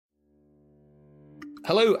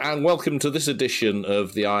Hello and welcome to this edition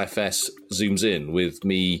of the IFS Zooms In with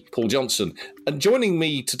me, Paul Johnson. And joining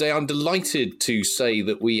me today, I'm delighted to say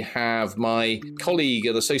that we have my colleague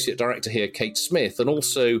and Associate Director here, Kate Smith, and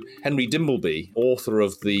also Henry Dimbleby, author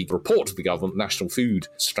of the report to the government, National Food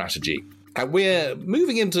Strategy. And we're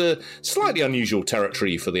moving into slightly unusual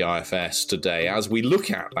territory for the IFS today as we look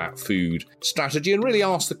at that food strategy and really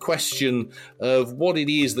ask the question of what it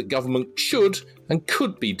is that government should and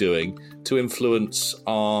could be doing to influence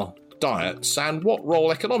our diets and what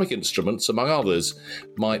role economic instruments, among others,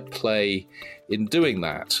 might play in doing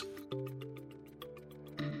that.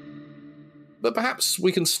 But perhaps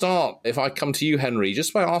we can start, if I come to you, Henry,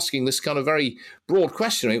 just by asking this kind of very broad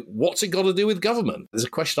question. I mean, what's it got to do with government? There's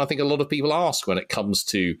a question I think a lot of people ask when it comes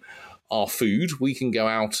to our food. We can go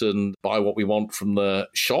out and buy what we want from the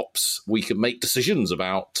shops. We can make decisions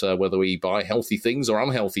about whether we buy healthy things or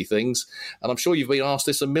unhealthy things. And I'm sure you've been asked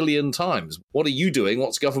this a million times. What are you doing?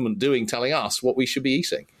 What's government doing telling us what we should be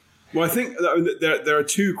eating? Well, I think there are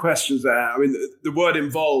two questions there. I mean, the word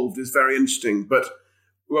involved is very interesting, but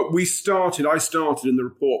I started in the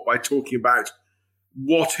report by talking about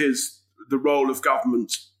what is the role of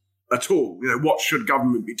government at all. You know, what should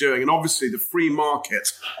government be doing? And obviously the free market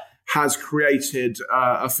has created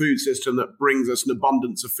a food system that brings us an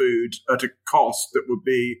abundance of food at a cost that would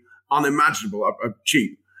be unimaginable,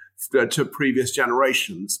 cheap to previous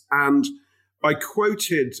generations. And I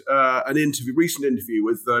quoted a recent interview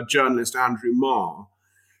with journalist Andrew Marr,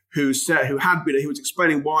 who was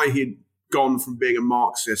explaining why he'd gone from being a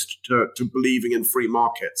Marxist to believing in free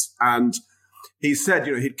markets. And he said,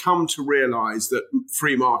 he'd come to realize that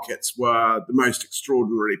free markets were the most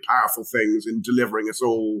extraordinarily powerful things in delivering us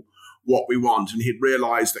all what we want. And he'd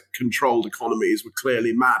realized that controlled economies were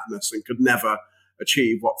clearly madness and could never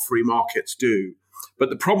achieve what free markets do. But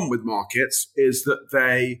the problem with markets is that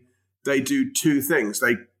they do two things.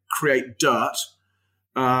 They create dirt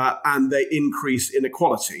and they increase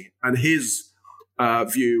inequality. And his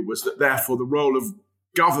view was that therefore the role of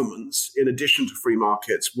governments, in addition to free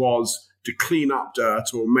markets, was to clean up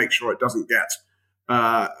dirt or make sure it doesn't get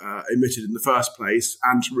emitted in the first place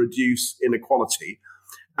and to reduce inequality.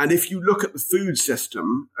 And if you look at the food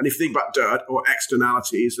system, and if you think about dirt or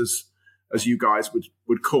externalities, as you guys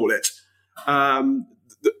would call it,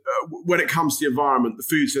 when it comes to the environment, the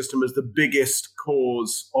food system is the biggest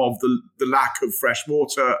cause of the lack of fresh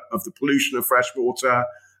water, of the pollution of fresh water,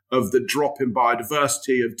 of the drop in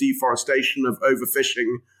biodiversity, of deforestation, of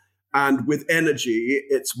overfishing. And with energy,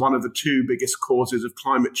 it's one of the two biggest causes of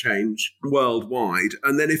climate change worldwide.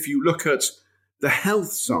 And then if you look at the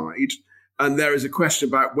health side, and there is a question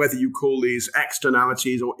about whether you call these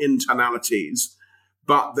externalities or internalities,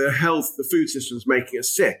 but the food system is making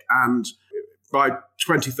us sick. And by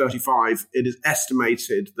 2035, it is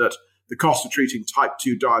estimated that the cost of treating type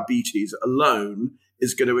 2 diabetes alone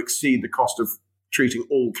is going to exceed the cost of treating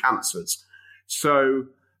all cancers. So,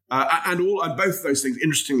 and both of those things,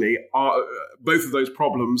 interestingly, both of those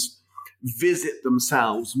problems visit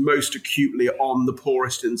themselves most acutely on the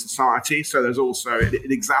poorest in society. So there's also,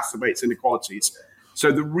 it exacerbates inequalities.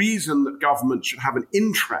 So the reason that government should have an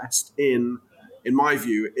interest in my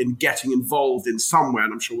view, in getting involved in some way,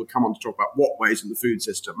 and I'm sure we'll come on to talk about what ways in the food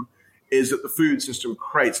system, is that the food system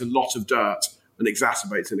creates a lot of dirt and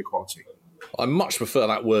exacerbates inequality. I much prefer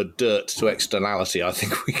that word dirt to externality. I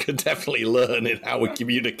think we could definitely learn in how we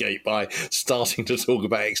communicate by starting to talk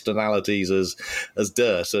about externalities as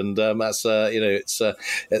dirt. And that's that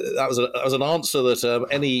was an answer that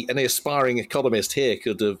any aspiring economist here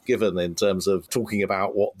could have given in terms of talking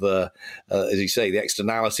about what the as you say, the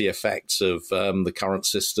externality effects of the current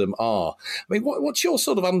system are. I mean, what's your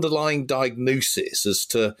sort of underlying diagnosis as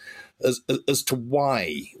to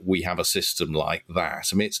why we have a system like that?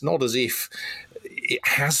 I mean, it's not as if it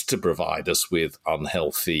has to provide us with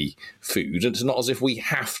unhealthy food. It's not as if we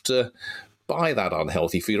have to buy that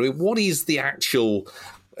unhealthy food. I mean, what is the actual...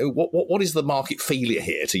 What is the market failure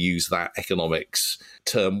here, to use that economics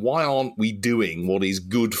term? Why aren't we doing what is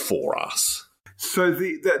good for us? So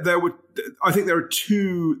I think there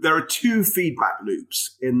are two feedback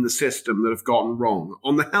loops in the system that have gone wrong.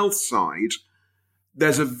 On the health side,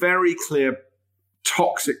 there's a very clear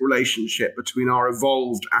toxic relationship between our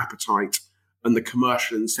evolved appetite and the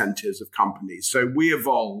commercial incentives of companies. So we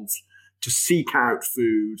evolved to seek out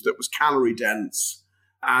food that was calorie dense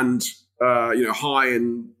and high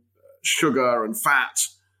in sugar and fat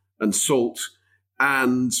and salt.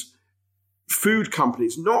 And food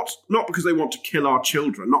companies, not because they want to kill our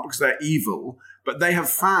children, not because they're evil, but they have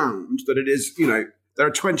found that it is, there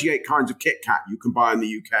are 28 kinds of Kit Kat you can buy in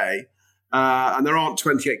the UK. And there aren't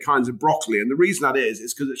 28 kinds of broccoli. And the reason that is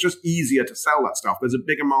because it's just easier to sell that stuff. There's a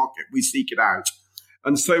bigger market. We seek it out.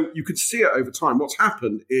 And so you could see it over time. What's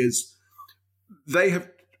happened is they have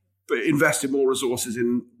invested more resources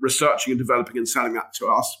in researching and developing and selling that to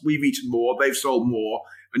us. We've eaten more. They've sold more.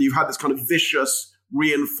 And you've had this kind of vicious,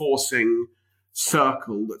 reinforcing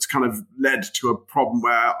circle that's kind of led to a problem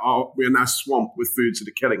where we are now swamped with foods that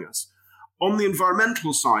are killing us. On the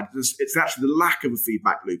environmental side, it's actually the lack of a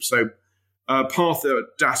feedback loop. So Partha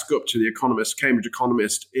Dasgupta, the economist, Cambridge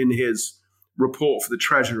economist, in his report for the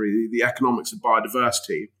Treasury, The Economics of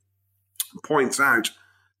Biodiversity, points out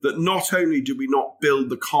that not only do we not build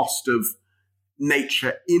the cost of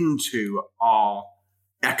nature into our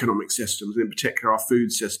economic systems, in particular our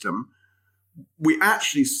food system, we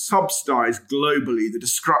actually subsidize globally the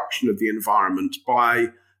destruction of the environment by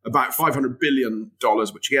about $500 billion,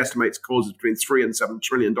 which he estimates causes between $3 and $7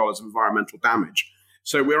 trillion of environmental damage.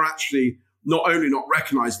 So we're actually not only not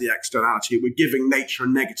recognizing the externality, we're giving nature a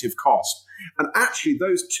negative cost. And actually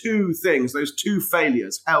those two things, those two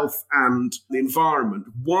failures, health and the environment,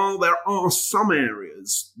 while there are some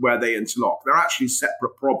areas where they interlock, they're actually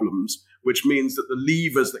separate problems, which means that the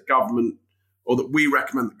levers that government or that we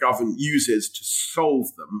recommend that government uses to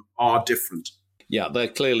solve them are different. Yeah, they're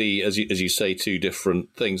clearly, as you say, two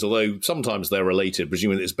different things, although sometimes they're related,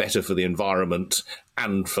 presuming it's better for the environment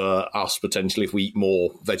and for us potentially if we eat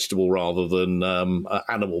more vegetable rather than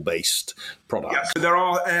animal-based products. Yeah, so there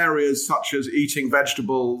are areas such as eating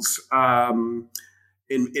vegetables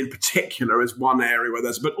in particular is one area where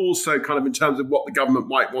there's, but also kind of in terms of what the government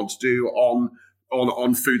might want to do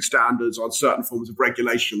on food standards, on certain forms of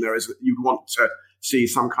regulation, you'd want to see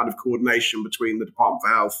some kind of coordination between the Department for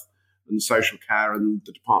Health and Social Care and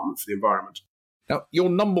the Department for the Environment. Now, your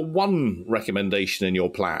number one recommendation in your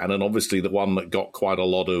plan, and obviously the one that got quite a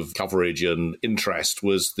lot of coverage and interest,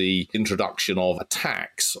 was the introduction of a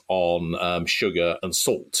tax on sugar and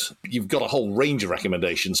salt. You've got a whole range of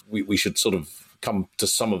recommendations. We should sort of come to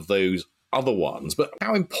some of those other ones. But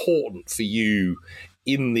how important for you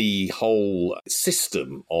in the whole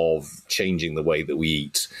system of changing the way that we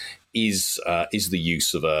eat is the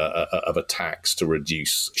use of a tax to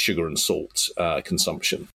reduce sugar and salt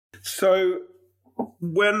consumption? So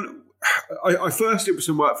when I first did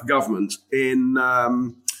some work for government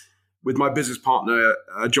with my business partner,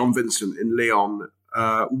 John Vincent in Lyon,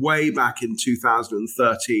 way back in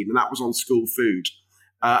 2013, and that was on school food.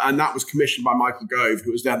 And that was commissioned by Michael Gove,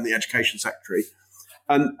 who was then the Education Secretary.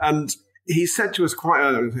 And he said to us quite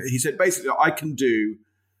early, he said, basically,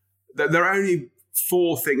 there are only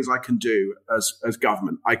four things I can do as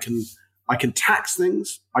government. I can tax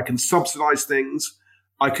things, I can subsidize things,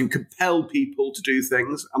 I can compel people to do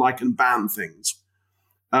things, and I can ban things.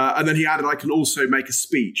 And then he added, I can also make a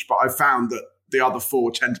speech, but I found that the other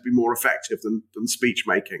four tend to be more effective than speech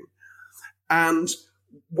making. And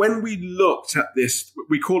when we looked at this,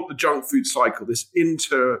 we call it the junk food cycle, this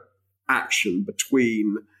interaction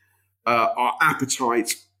between our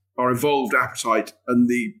appetite, our evolved appetite, and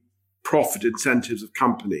the profit incentives of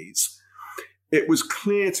companies, it was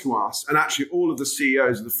clear to us, and actually all of the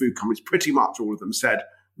CEOs of the food companies, pretty much all of them, said,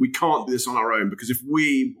 we can't do this on our own, because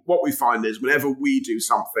what we find is whenever we do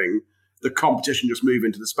something, the competition just move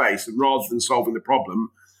into the space, and rather than solving the problem,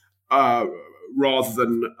 rather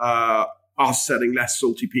than us selling less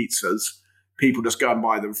salty pizzas, people just go and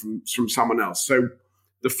buy them from someone else. So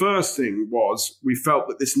the first thing was we felt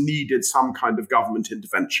that this needed some kind of government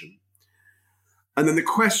intervention. And then the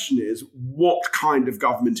question is, what kind of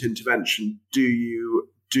government intervention do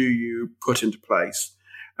you put into place?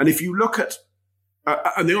 And if you look at,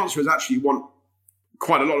 and the answer is actually you want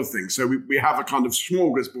quite a lot of things. So we have a kind of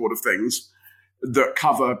smorgasbord of things that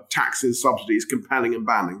cover taxes, subsidies, compelling and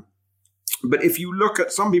banning. But if you look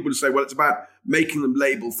at some people who say, well, it's about making them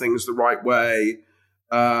label things the right way,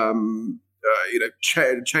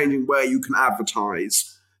 changing where you can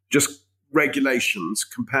advertise, just regulations,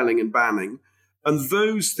 compelling and banning. And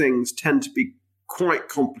those things tend to be quite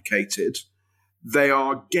complicated. They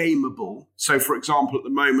are gameable. So, for example, at the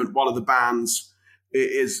moment, one of the bans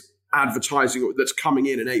is advertising that's coming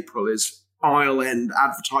in April is aisle end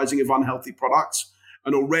advertising of unhealthy products.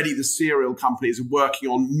 And already the cereal companies are working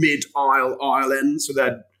on aisle end. So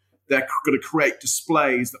they're going to create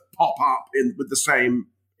displays that pop up with the same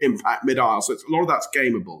impact mid-aisle. So a lot of that's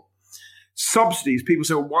gameable. Subsidies, people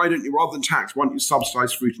say, well, why don't you, rather than tax, why don't you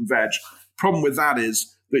subsidize fruit and veg? Problem with that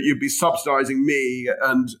is that you'd be subsidizing me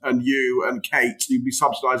and you and Kate. You'd be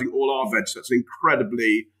subsidizing all our veg. So it's an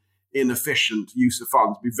incredibly inefficient use of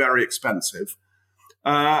funds, be very expensive.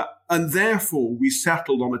 And therefore, we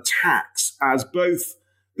settled on a tax as both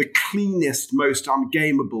the cleanest, most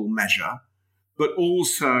ungameable measure, but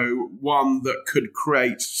also one that could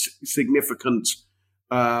create significant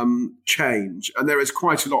change. And there is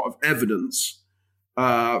quite a lot of evidence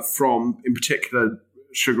from, in particular,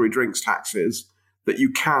 sugary drinks taxes that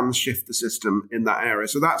you can shift the system in that area.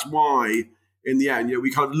 So that's why, in the end,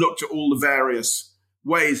 we kind of looked at all the various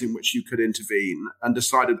ways in which you could intervene and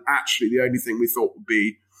decided actually the only thing we thought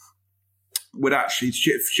would actually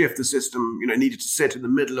shift the system, needed to sit in the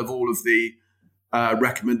middle of all of the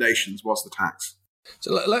recommendations was the tax.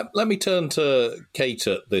 So let me turn to Kate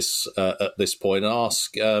at this point and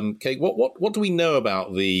ask, Kate, what do we know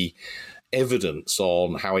about the evidence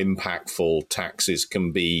on how impactful taxes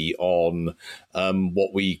can be on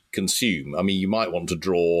what we consume? I mean, you might want to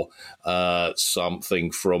draw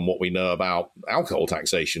something from what we know about alcohol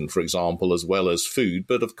taxation, for example, as well as food.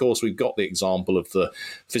 But of course, we've got the example of the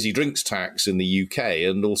fizzy drinks tax in the UK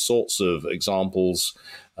and all sorts of examples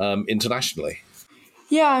internationally.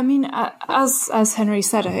 Yeah, I mean, as Henry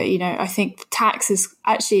said, I think tax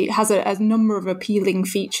has a number of appealing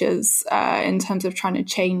features in terms of trying to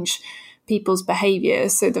change people's behaviour.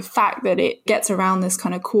 So the fact that it gets around this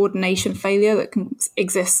kind of coordination failure that can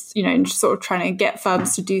exist, in sort of trying to get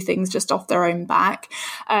firms to do things just off their own back.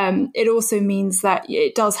 It also means that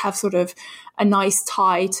it does have sort of a nice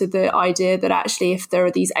tie to the idea that actually if there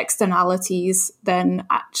are these externalities, then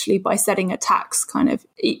actually by setting a tax kind of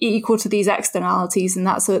equal to these externalities, and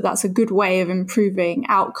that's a good way of improving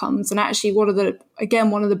outcomes. And actually one of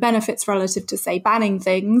the benefits relative to, say, banning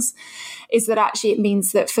things is that actually it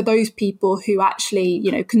means that for those people who actually,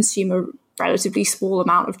 consume a relatively small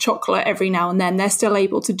amount of chocolate every now and then, they're still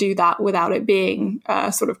able to do that without it being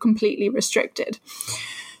sort of completely restricted.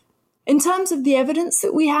 In terms of the evidence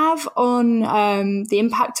that we have on the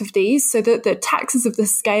impact of these, so that the taxes of the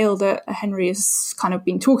scale that Henry has kind of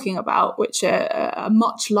been talking about, which are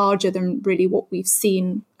much larger than really what we've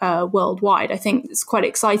seen worldwide, I think it's quite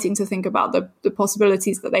exciting to think about the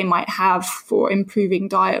possibilities that they might have for improving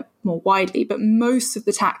diet more widely. But most of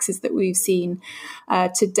the taxes that we've seen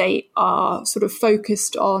to date are sort of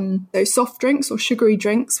focused on those soft drinks or sugary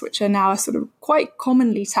drinks, which are now sort of quite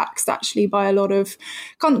commonly taxed actually by a lot of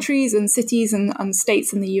countries and cities and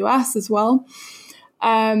states in the US as well.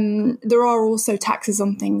 There are also taxes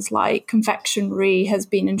on things like confectionery has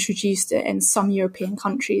been introduced in some European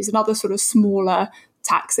countries and other sort of smaller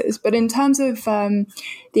taxes. But in terms of the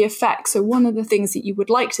effects, so one of the things that you would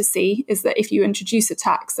like to see is that if you introduce a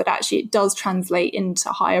tax, that actually it does translate into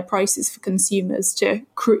higher prices for consumers to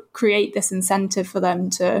create this incentive for them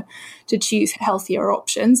to choose healthier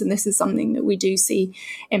options. And this is something that we do see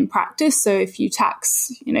in practice. So if you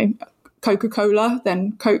tax, Coca-Cola,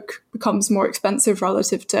 then Coke becomes more expensive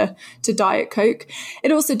relative to Diet Coke.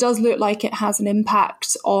 It also does look like it has an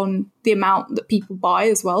impact on the amount that people buy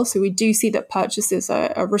as well. So we do see that purchasers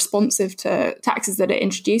are responsive to taxes that are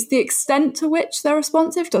introduced. The extent to which they're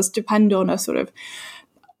responsive does depend on a sort of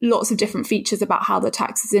lots of different features about how the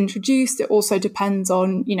tax is introduced. It also depends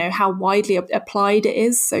on, how widely applied it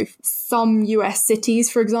is. So some US cities,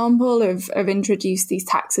 for example, have introduced these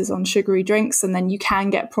taxes on sugary drinks, and then you can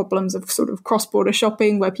get problems of sort of cross-border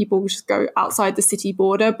shopping where people just go outside the city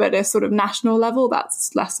border, but at a sort of national level,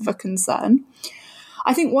 that's less of a concern.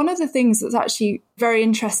 I think one of the things that's actually very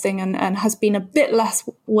interesting and has been a bit less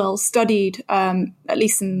well studied, at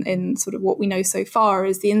least in sort of what we know so far,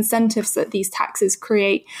 is the incentives that these taxes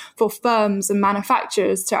create for firms and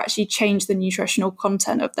manufacturers to actually change the nutritional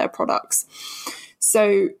content of their products.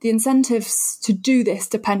 So the incentives to do this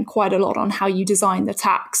depend quite a lot on how you design the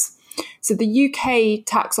tax. So the UK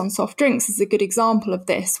tax on soft drinks is a good example of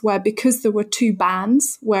this, where because there were two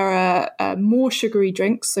bands, where more sugary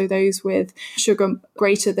drinks, so those with sugar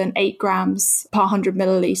greater than 8 grams per 100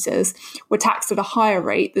 millilitres, were taxed at a higher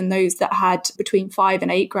rate than those that had between 5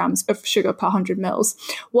 and 8 grams of sugar per 100 mils.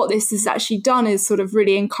 What this has actually done is sort of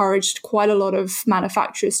really encouraged quite a lot of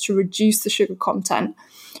manufacturers to reduce the sugar content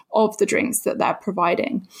of the drinks that they're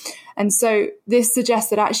providing. And so this suggests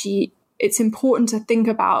that actually it's important to think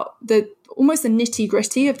about almost the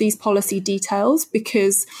nitty-gritty of these policy details,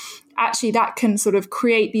 because actually that can sort of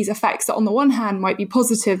create these effects that on the one hand might be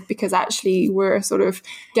positive because actually we're sort of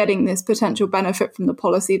getting this potential benefit from the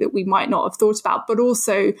policy that we might not have thought about. But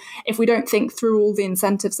also, if we don't think through all the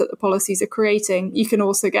incentives that the policies are creating, you can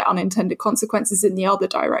also get unintended consequences in the other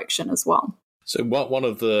direction as well. So one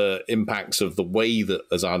of the impacts of the way that,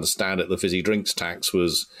 as I understand it, the fizzy drinks tax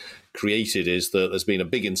was created is that there's been a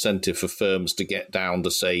big incentive for firms to get down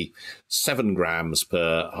to, say, 7 grams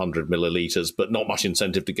per 100 millilitres, but not much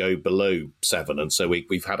incentive to go below 7. And so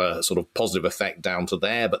we've had a sort of positive effect down to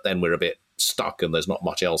there, but then we're a bit stuck and there's not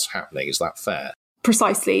much else happening. Is that fair?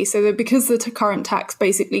 Precisely. So that because the current tax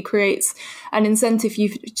basically creates an incentive for you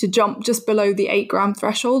to jump just below the 8-gram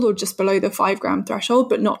threshold or just below the 5-gram threshold,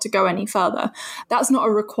 but not to go any further. That's not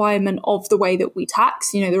a requirement of the way that we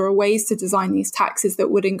tax. There are ways to design these taxes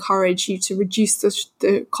that would encourage you to reduce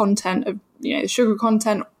the content of the sugar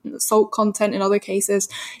content, the salt content in other cases,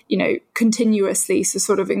 continuously. So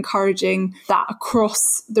sort of encouraging that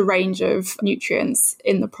across the range of nutrients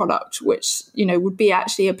in the product, which, would be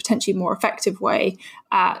actually a potentially more effective way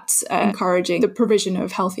at encouraging the provision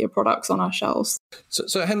of healthier products on our shelves.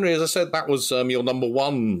 So Henry, as I said, that was your number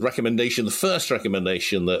one recommendation, the first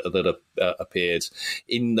recommendation that appeared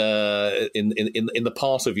in the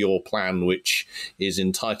part of your plan, which is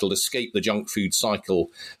entitled "Escape the Junk Food Cycle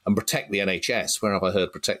and Protect the NHS." Where have I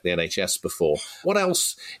heard "protect the NHS" before? What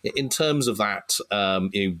else in terms of that?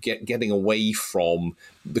 Getting away from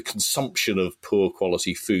the consumption of poor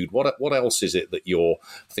quality food. What else is it that you're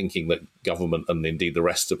thinking that government and indeed the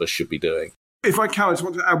rest of us should be doing? If I can, I just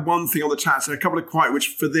want to add one thing on the tax. There are a couple of which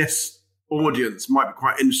for this audience might be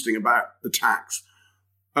quite interesting about the tax.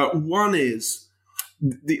 One is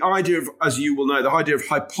the idea of, as you will know, the idea of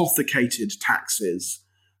hypothecated taxes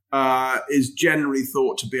is generally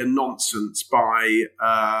thought to be a nonsense by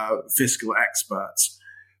fiscal experts.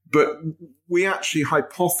 But we actually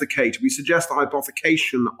we suggest the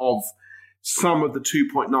hypothecation of some of the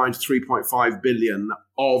 2.9 to 3.5 billion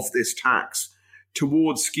of this tax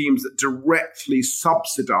towards schemes that directly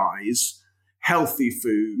subsidize healthy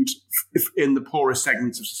food in the poorest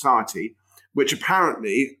segments of society, which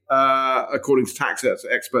apparently, according to tax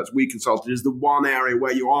experts we consulted, is the one area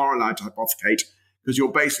where you are allowed to hypothecate, because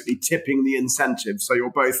you're basically tipping the incentive. So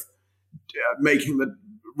you're both making the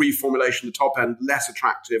reformulation, the top end, less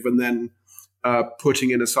attractive, and then putting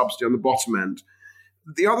in a subsidy on the bottom end.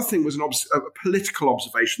 The other thing was a political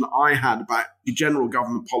observation that I had about the general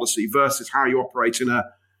government policy versus how you operate in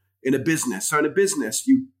a business. So in a business,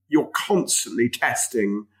 you're constantly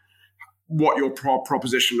testing what your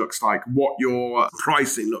proposition looks like, what your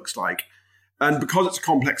pricing looks like. And because it's a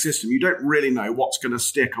complex system, you don't really know what's going to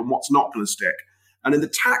stick and what's not going to stick. And in the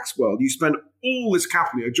tax world, you spend all this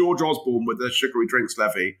capital. George Osborne with the sugary drinks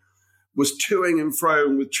levy was toing and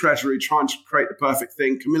froing with Treasury trying to create the perfect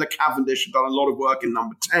thing. Camilla Cavendish had done a lot of work in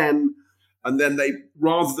number 10. And then they,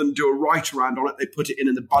 rather than do a write around on it, they put it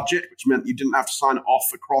in the budget, which meant you didn't have to sign it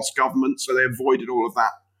off across government. So they avoided all of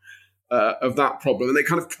that problem. And they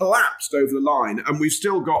kind of collapsed over the line. And we've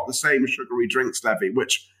still got the same sugary drinks levy,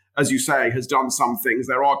 which, as you say, has done some things.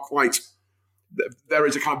 There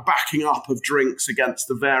is a kind of backing up of drinks against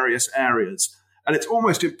the various areas. And it's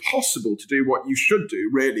almost impossible to do what you should do,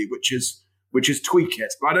 really, which is tweak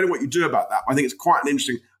it. But I don't know what you do about that. I think it's quite an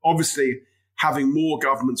interesting, obviously, having more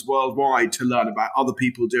governments worldwide to learn about other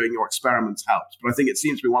people doing your experiments helps. But I think it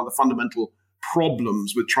seems to be one of the fundamental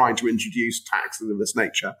problems with trying to introduce taxes of this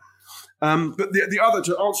nature. But the other,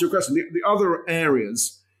 to answer your question, the other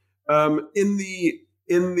areas, in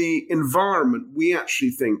the environment, we actually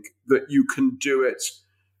think that you can do it.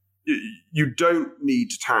 You don't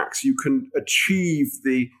need to tax. You can achieve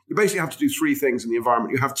you basically have to do three things in the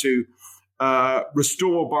environment. You have to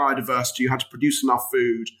restore biodiversity. You have to produce enough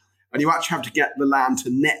food. And you actually have to get the land to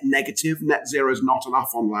net negative. Net zero is not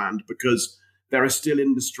enough on land because there are still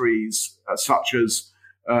industries such as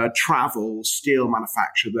travel, steel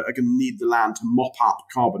manufacture that are going to need the land to mop up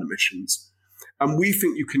carbon emissions. And we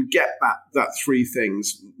think you can get that three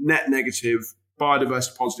things, net negative,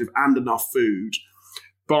 biodiversity positive, and enough food,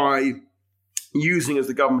 by using, as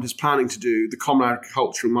the government is planning to do, the common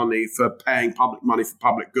agricultural money for paying public money for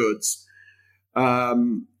public goods,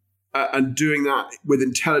 and doing that with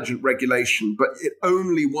intelligent regulation. But it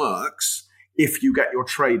only works if you get your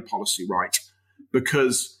trade policy right,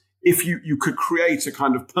 because if you could create a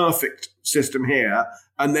kind of perfect system here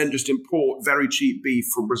and then just import very cheap beef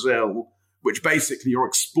from Brazil, which basically you're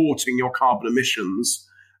exporting your carbon emissions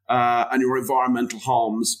and your environmental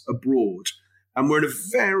harms abroad. And we're in a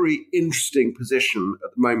very interesting position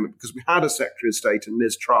at the moment because we had a Secretary of State and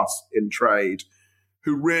Liz Truss in trade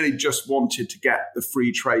who really just wanted to get the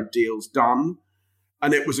free trade deals done.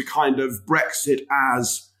 And it was a kind of Brexit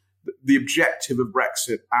as the objective of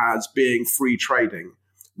Brexit as being free trading.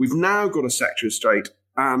 We've now got a Secretary of State,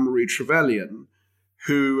 Anne-Marie Trevelyan,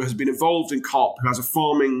 who has been involved in COP, who has a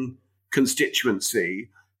farming constituency,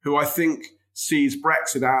 who I think sees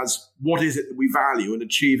Brexit as what is it that we value and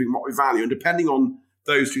achieving what we value. And depending on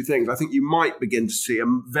those two things, I think you might begin to see a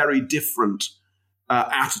very different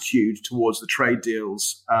attitude towards the trade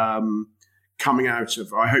deals coming out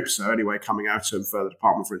of, I hope so anyway, coming out of the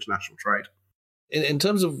Department for International Trade. In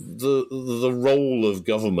terms of the role of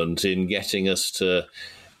government in getting us to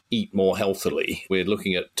eat more healthily. We're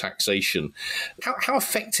looking at taxation. How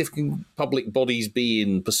effective can public bodies be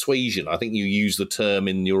in persuasion? I think you use the term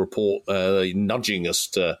in your report, nudging us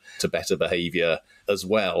to better behaviour as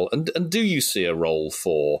well. And do you see a role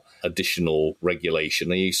for additional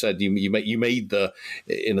regulation? And you said you made the,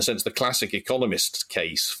 in a sense, the classic economist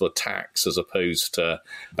case for tax as opposed to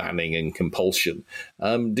banning and compulsion.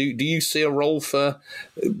 Do you see a role for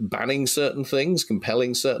banning certain things,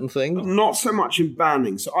 compelling certain things? Not so much in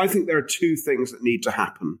banning. So I think there are two things that need to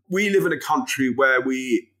happen. We live in a country where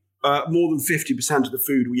we more than 50% of the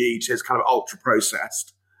food we eat is kind of ultra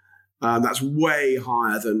processed. That's way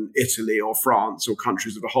higher than Italy or France or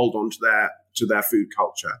countries that hold on to their food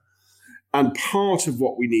culture. And part of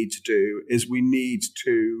what we need to do is we need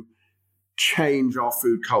to change our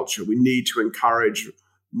food culture. We need to encourage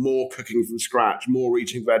more cooking from scratch, more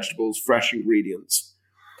eating vegetables, fresh ingredients.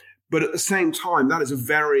 But at the same time, that is a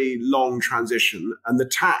very long transition. And the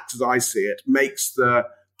tax, as I see it, makes the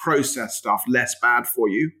processed stuff less bad for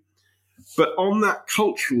you. But on that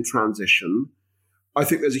cultural transition, I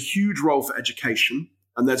think there's a huge role for education,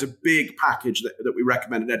 and there's a big package that we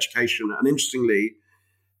recommend in education. And interestingly,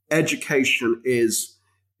 education is,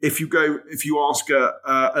 if you ask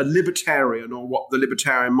a libertarian or what the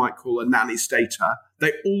libertarian might call a nanny stater,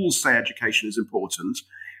 they all say education is important.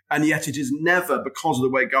 And yet it is never, because of the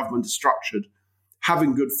way government is structured,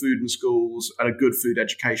 having good food in schools and a good food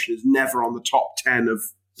education is never on the top 10 of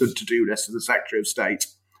the to-do list of the Secretary of State.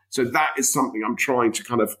 So that is something I'm trying to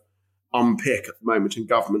kind of unpick at the moment in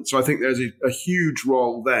government. So I think there's a huge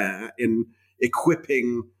role there in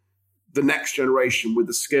equipping the next generation with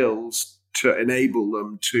the skills to enable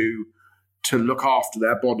them to look after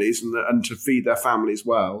their bodies and to feed their families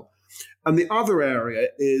well. And the other area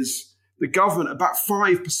is the government. About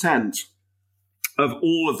 5% of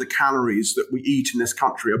all of the calories that we eat in this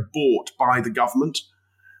country are bought by the government.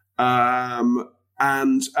 And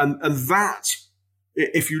that,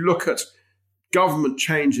 if you look at government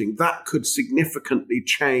changing, that could significantly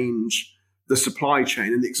change the supply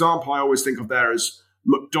chain. And the example I always think of there is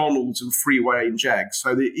McDonald's and free-range eggs.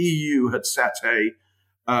 So the EU had set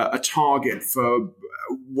a target for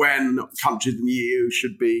when countries in the EU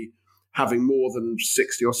should be having more than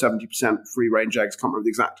 60 or 70% free-range eggs. Can't remember the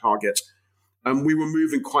exact target. And we were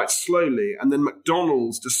moving quite slowly. And then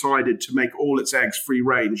McDonald's decided to make all its eggs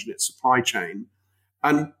free-range in its supply chain.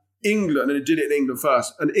 And England, and it did it in England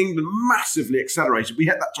first, and England massively accelerated. We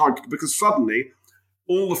hit that target because suddenly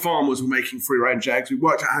all the farmers were making free-range eggs. We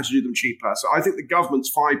worked out how to do them cheaper. So I think the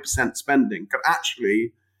government's 5% spending could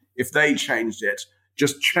actually, if they changed it,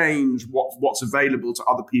 just change what's available to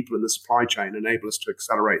other people in the supply chain, enable us to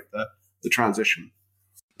accelerate the transition.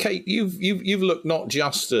 Kate, you've looked not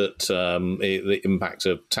just at the impact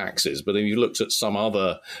of taxes, but you've looked at some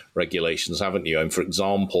other regulations, haven't you? And for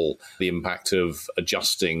example, the impact of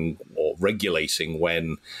adjusting or regulating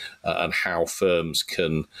when and how firms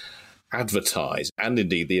can advertise, and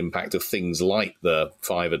indeed the impact of things like the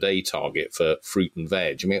 5-a-day target for fruit and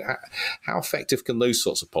veg. I mean, how effective can those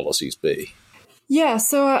sorts of policies be? Yeah,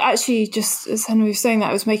 so actually, just as Henry was saying,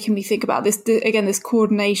 that was making me think about this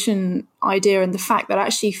coordination idea, and the fact that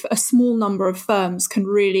actually a small number of firms can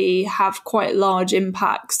really have quite large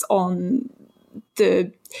impacts on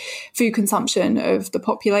the food consumption of the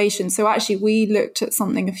population. So actually we looked at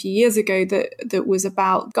something a few years ago that was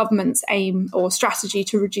about government's aim or strategy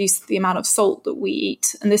to reduce the amount of salt that we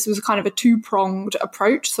eat. And this was kind of a two-pronged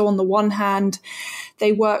approach. So on the one hand,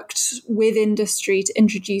 they worked with industry to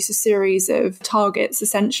introduce a series of targets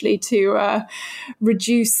essentially to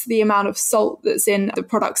reduce the amount of salt that's in the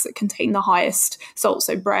products that contain the highest salt.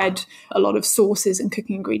 So bread, a lot of sauces and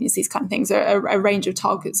cooking ingredients, these kind of things, a range of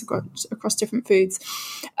targets across different foods.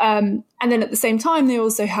 And then at the same time, they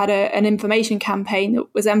also had an information campaign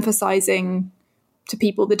that was emphasizing to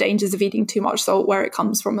people the dangers of eating too much salt, where it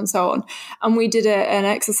comes from, and so on. And we did an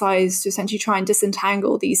exercise to essentially try and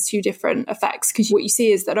disentangle these two different effects, because what you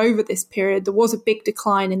see is that over this period, there was a big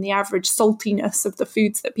decline in the average saltiness of the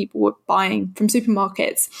foods that people were buying from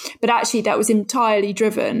supermarkets. But actually, that was entirely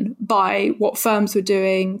driven by what firms were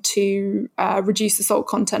doing to reduce the salt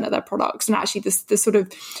content of their products. And actually, the sort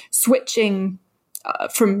of switching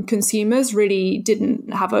from consumers really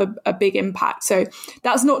didn't have a big impact. So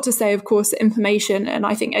that's not to say, of course, that information and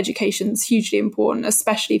I think education is hugely important,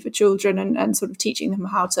 especially for children, and sort of teaching them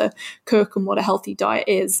how to cook and what a healthy diet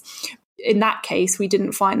is. In that case, we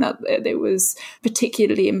didn't find that it was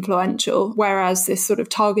particularly influential, whereas this sort of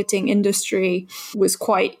targeting industry was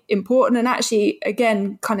quite important. And actually,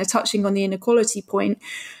 again, kind of touching on the inequality point,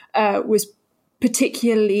 was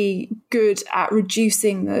particularly good at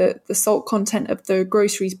reducing the salt content of the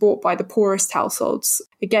groceries bought by the poorest households.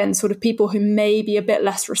 Again, sort of people who may be a bit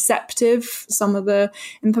less receptive to some of the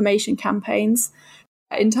information campaigns.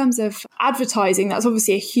 In terms of advertising, that's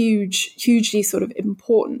obviously a hugely sort of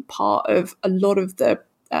important part of a lot of the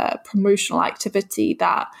promotional activity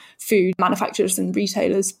that food manufacturers and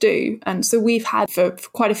retailers do. And so we've had for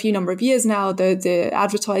quite a few number of years now, the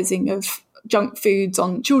advertising of junk foods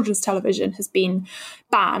on children's television has been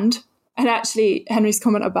banned. And actually, Henry's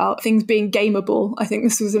comment about things being gameable, I think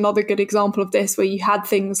this was another good example of this, where you had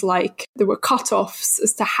things like there were cutoffs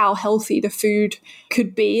as to how healthy the food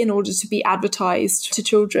could be in order to be advertised to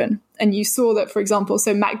children. And you saw that, for example,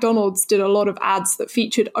 so McDonald's did a lot of ads that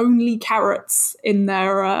featured only carrots in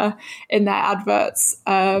their adverts.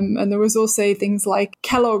 And there was also things like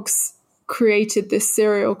Kellogg's created this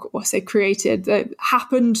cereal, or say created, that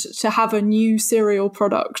happened to have a new cereal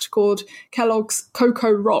product called Kellogg's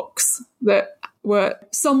Cocoa Rocks that were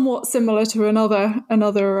somewhat similar to another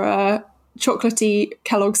chocolatey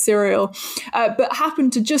Kellogg's cereal, but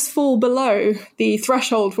happened to just fall below the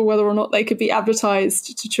threshold for whether or not they could be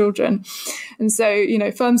advertised to children. And so,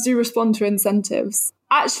 firms do respond to incentives.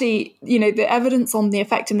 Actually, the evidence on the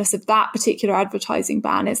effectiveness of that particular advertising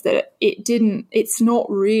ban is that it's not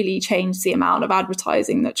really changed the amount of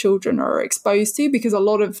advertising that children are exposed to, because a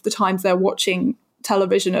lot of the times they're watching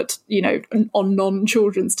television on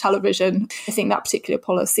non-children's television. I think that particular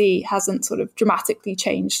policy hasn't sort of dramatically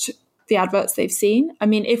changed the adverts they've seen. I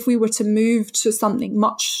mean, if we were to move to something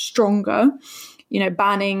much stronger,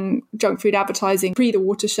 banning junk food advertising pre the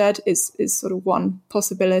watershed is sort of one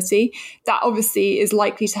possibility. That obviously is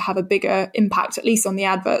likely to have a bigger impact, at least on the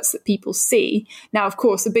adverts that people see. Now, of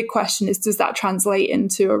course, the big question is, does that translate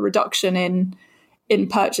into a reduction in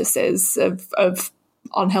purchases of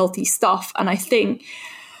unhealthy stuff? And I think,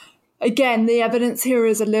 again, the evidence here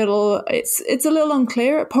is it's a little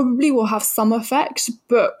unclear. It probably will have some effect,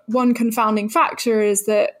 but one confounding factor is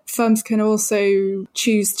that firms can also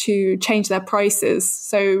choose to change their prices.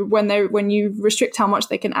 So when you restrict how much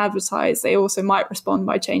they can advertise, they also might respond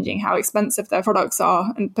by changing how expensive their products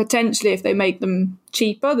are. And potentially, if they make them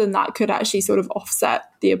cheaper, then that could actually sort of offset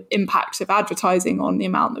the impact of advertising on the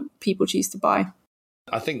amount that people choose to buy.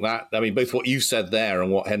 I think both what you said there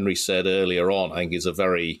and what Henry said earlier on, I think is a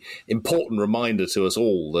very important reminder to us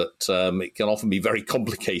all that it can often be very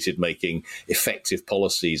complicated making effective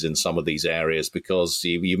policies in some of these areas, because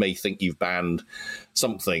you may think you've banned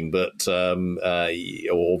something, but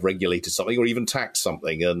or regulated something, or even taxed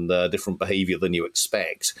something, and different behaviour than you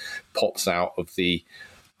expect pops out of the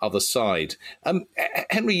other side.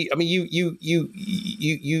 Henry, I mean, you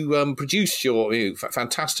produced your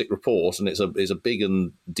fantastic report, and it's a big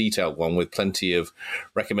and detailed one with plenty of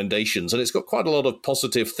recommendations, and it's got quite a lot of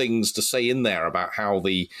positive things to say in there about how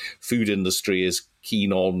the food industry is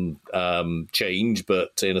keen on change,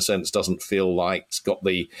 but in a sense doesn't feel like it's got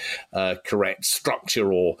the correct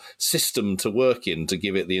structure or system to work in to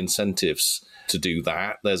give it the incentives to do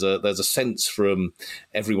that. There's a sense from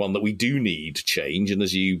everyone that we do need change, and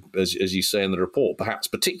as you say in the report, perhaps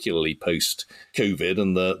particularly post COVID,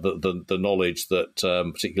 and the knowledge that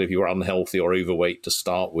particularly if you were unhealthy or overweight to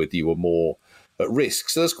start with, you were more at risk.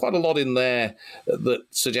 So there's quite a lot in there that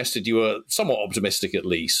suggested you were somewhat optimistic, at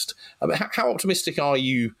least. I mean, how optimistic are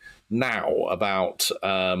you now about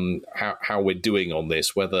how we're doing on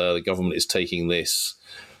this, whether the government is taking this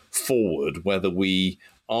forward, whether we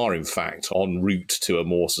are in fact en route to a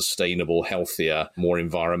more sustainable, healthier, more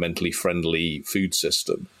environmentally friendly food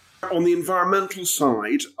system? On the environmental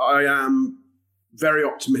side, I am very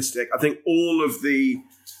optimistic. I think all of the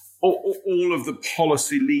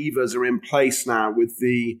policy levers are in place now, with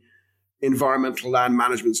the environmental land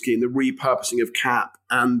management scheme, the repurposing of CAP,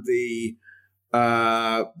 and the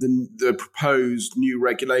proposed new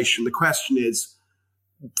regulation. The question is,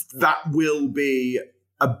 that will be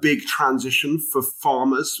a big transition for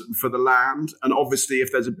farmers and for the land. And obviously,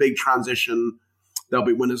 if there's a big transition, there'll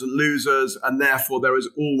be winners and losers. And therefore, there is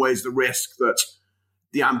always the risk that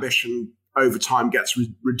the ambition over time gets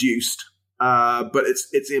reduced. But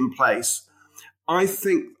it's in place. I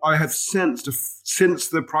think I have sensed, since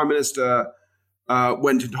the Prime Minister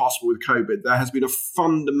went into hospital with COVID, there has been a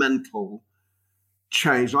fundamental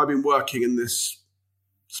change. I've been working in this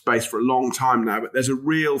space for a long time now, but there's a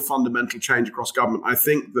real fundamental change across government. I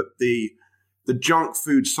think that the junk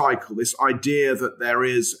food cycle, this idea that there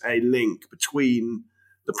is a link between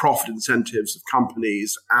the profit incentives of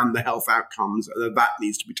companies and the health outcomes, and that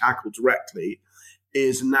needs to be tackled directly,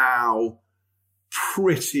 is now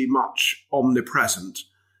pretty much omnipresent.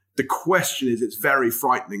 The question is, it's very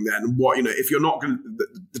frightening then, if you're not going to,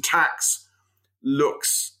 the tax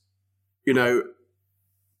looks,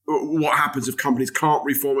 what happens if companies can't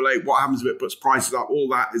reformulate, what happens if it puts prices up, all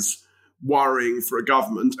that is worrying for a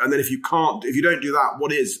government. And then if you don't do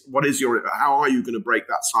that, how are you going to break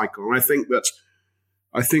that cycle? And I think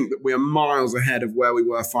that we are miles ahead of where we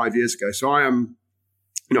were 5 years ago. So I'm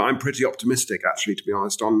pretty optimistic, actually, to be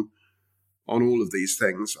honest, on all of these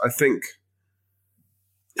things. I think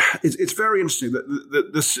it's very interesting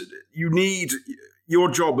that you need your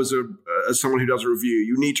job as someone who does a review.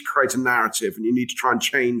 You need to create a narrative, and you need to try and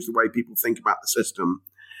change the way people think about the system,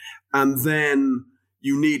 and then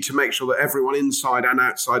you need to make sure that everyone inside and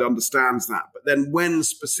outside understands that. But then when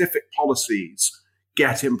specific policies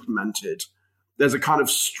get implemented, there's a kind of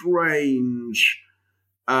strange,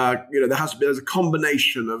 there's a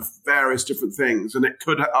combination of various different things. And it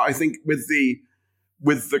could, I think, with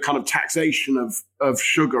the kind of taxation of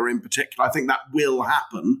sugar in particular, I think that will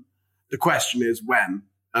happen. The question is when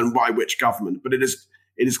and by which government. But it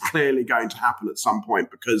is clearly going to happen at some point,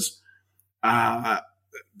 because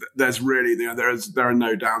there's really, there are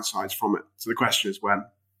no downsides from it. So the question is when.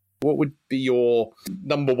 What would be your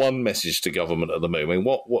number one message to government at the moment?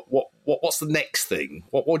 What's the next thing?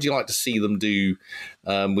 What would you like to see them do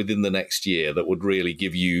within the next year that would really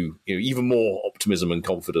give you, even more optimism and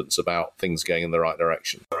confidence about things going in the right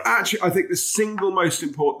direction? Actually, I think the single most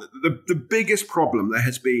important, the biggest problem there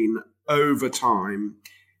has been over time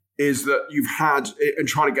is that you've had, and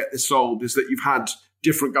trying to get this solved, is that you've had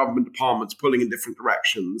different government departments pulling in different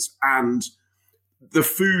directions, and the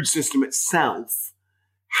food system itself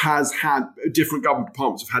has had different government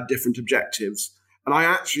departments have had different objectives. And I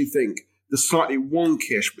actually think the slightly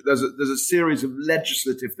wonkish, but there's a series of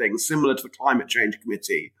legislative things similar to the Climate Change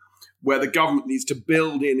Committee, where the government needs to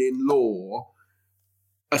build in law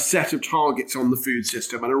a set of targets on the food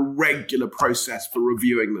system and a regular process for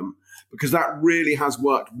reviewing them, because that really has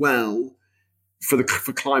worked well for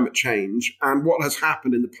climate change. And what has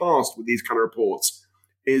happened in the past with these kind of reports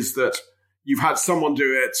is that you've had someone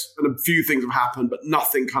do it and a few things have happened, but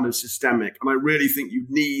nothing kind of systemic. And I really think you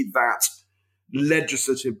need that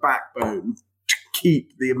legislative backbone to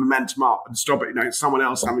keep the momentum up and stop it, someone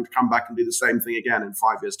else having to come back and do the same thing again in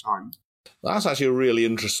 5 years' time. That's actually a really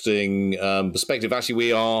interesting perspective. Actually,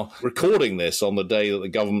 we are recording this on the day that the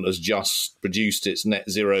government has just produced its net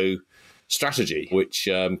zero strategy, which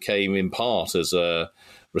came in part as a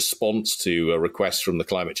response to a request from the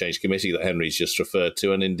Climate Change Committee that Henry's just referred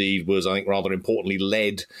to, and indeed was, I think, rather importantly,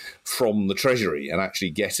 led from the Treasury, and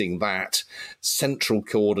actually getting that central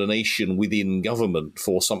coordination within government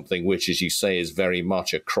for something which, as you say, is very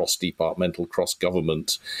much a cross-departmental,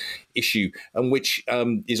 cross-government issue, and which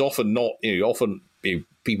is often not,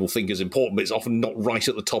 people think is important, but it's often not right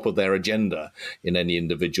at the top of their agenda in any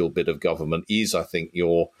individual bit of government, is, I think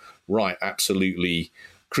you're right, absolutely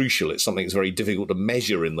crucial. It's something that's very difficult to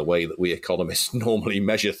measure in the way that we economists normally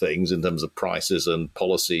measure things in terms of prices and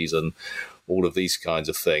policies and all of these kinds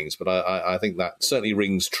of things. But I think that certainly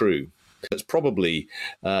rings true. It's probably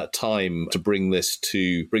time to bring this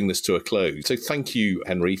to a close. So thank you,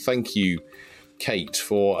 Henry. Thank you, Kate,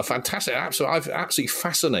 for a fantastic, absolutely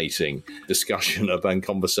fascinating discussion and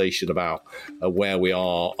conversation about where we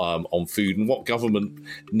are on food and what government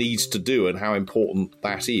needs to do and how important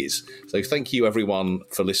that is. So thank you, everyone,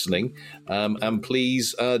 for listening. And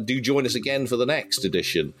please do join us again for the next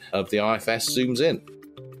edition of the IFS Zooms In.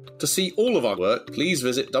 To see all of our work, please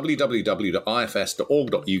visit www.ifs.org.uk,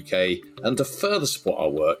 and to further support our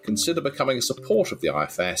work, consider becoming a supporter of the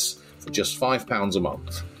IFS for just £5 a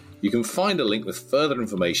month. You can find a link with further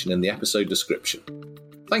information in the episode description.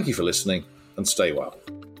 Thank you for listening, and stay well.